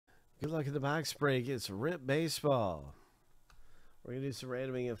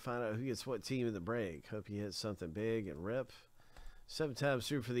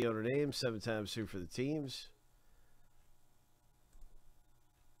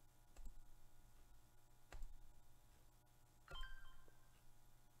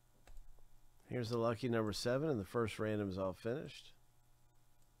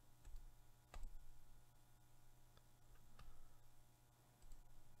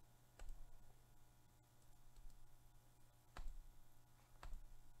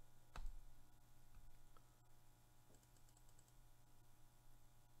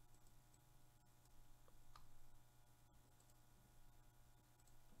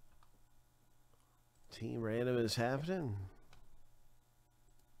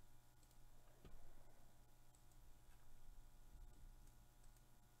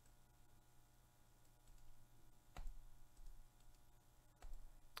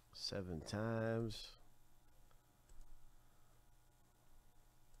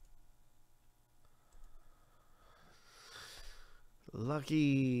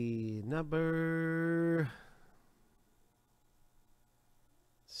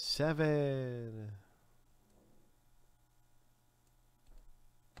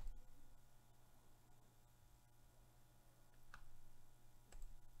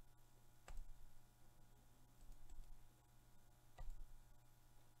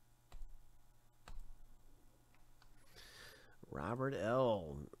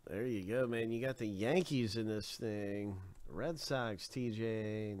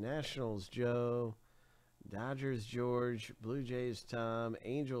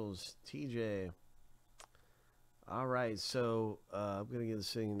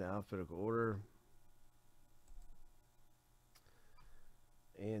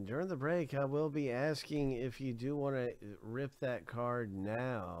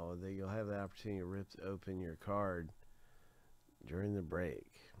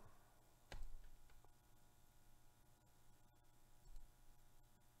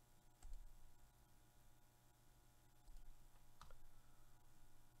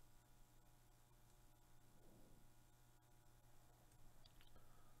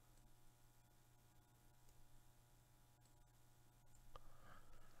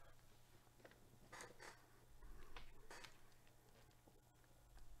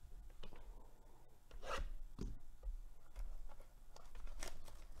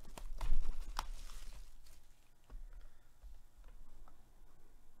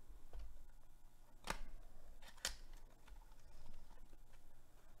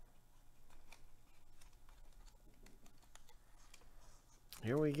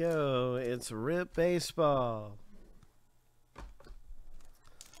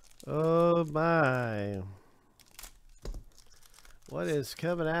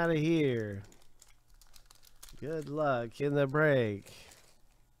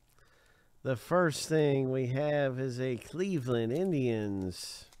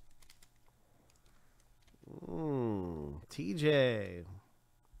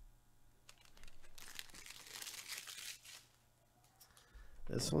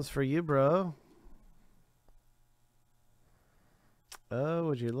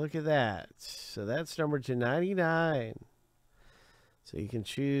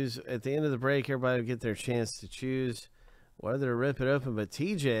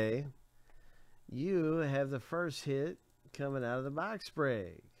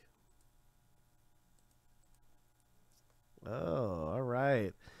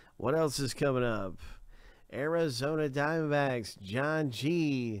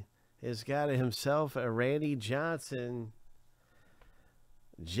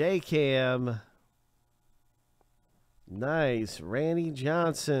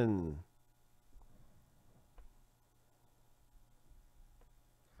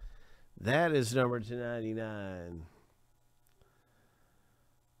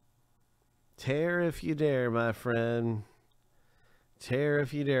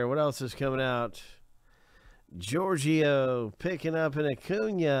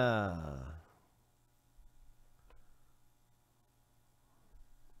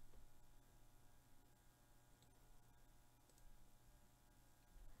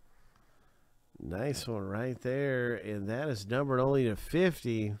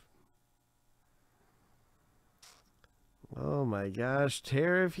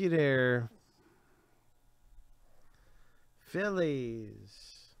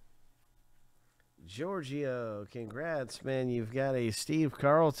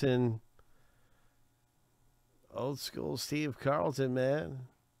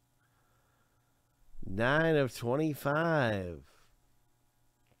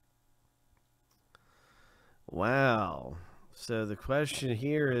Wow. So the question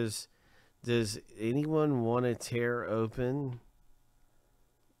here is, does anyone want to tear open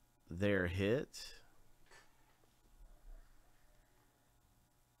their hit?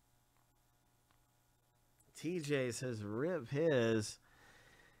 TJ says rip his.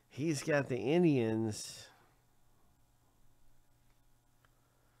 He's got the Indians.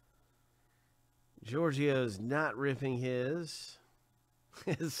 Giorgio's not ripping his.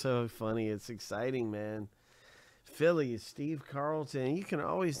 It's so funny. It's exciting, man. Phillies, Steve Carlton. You can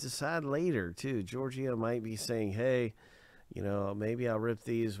always decide later too. Giorgio might be saying, "Hey, maybe I'll rip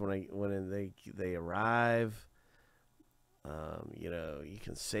these when they arrive. You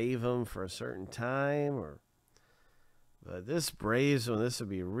can save them for a certain time." But this Braves one, this would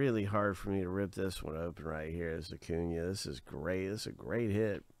be really hard for me to rip this one open right here. This Acuna. This is great. This is a great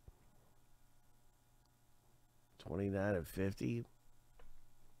hit. 29 of 50.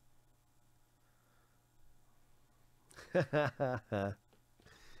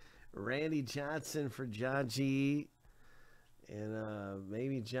 Randy Johnson for John G. And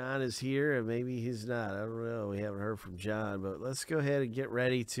maybe John is here and maybe he's not. I don't know. We haven't heard from John. But let's go ahead and get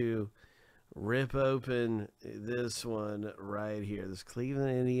ready to rip open this one right here. This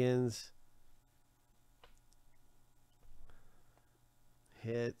Cleveland Indians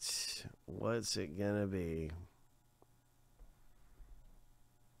hit. What's it going to be?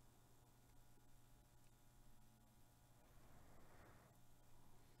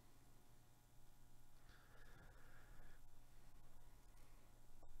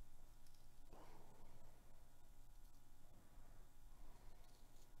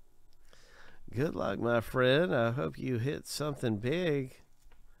 Good luck, my friend. I hope you hit something big.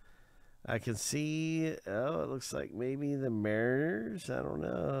 I can see, it looks like maybe the Mariners. I don't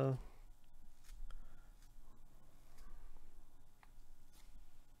know.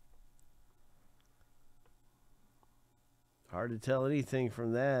 Hard to tell anything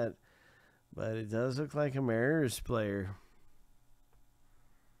from that, but it does look like a Mariners player.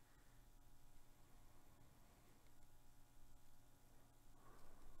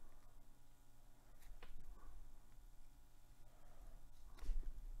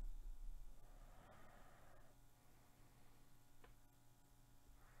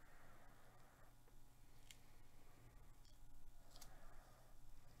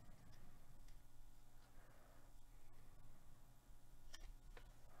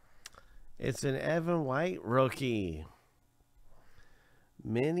 It's an Evan White rookie.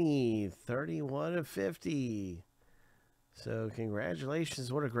 Mini 31 of 50. So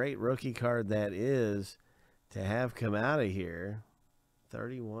congratulations. What a great rookie card that is to have come out of here.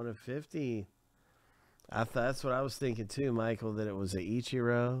 31 of 50. That's what I was thinking too, Michael, that it was a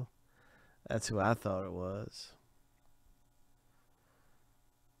Ichiro. That's who I thought it was.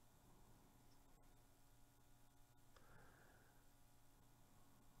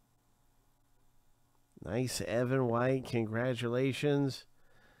 Nice Evan White. Congratulations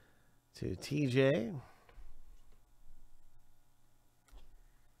to TJ.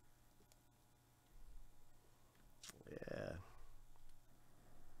 Yeah.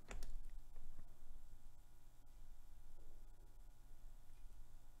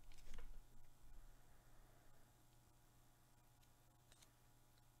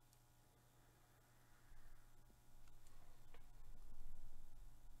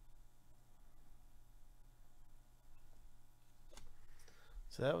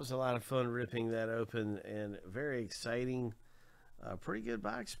 So that was a lot of fun ripping that open and very exciting. Pretty good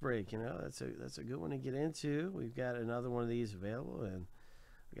box break, That's a good one to get into. We've got another one of these available, and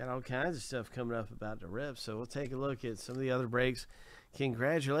we got all kinds of stuff coming up about the rip. So we'll take a look at some of the other breaks.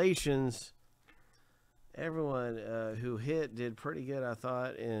 Congratulations, everyone who did pretty good, I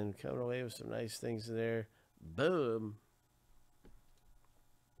thought, and coming away with some nice things in there. Boom.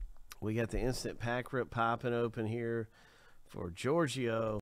 We got the instant pack rip popping open here for Giorgio.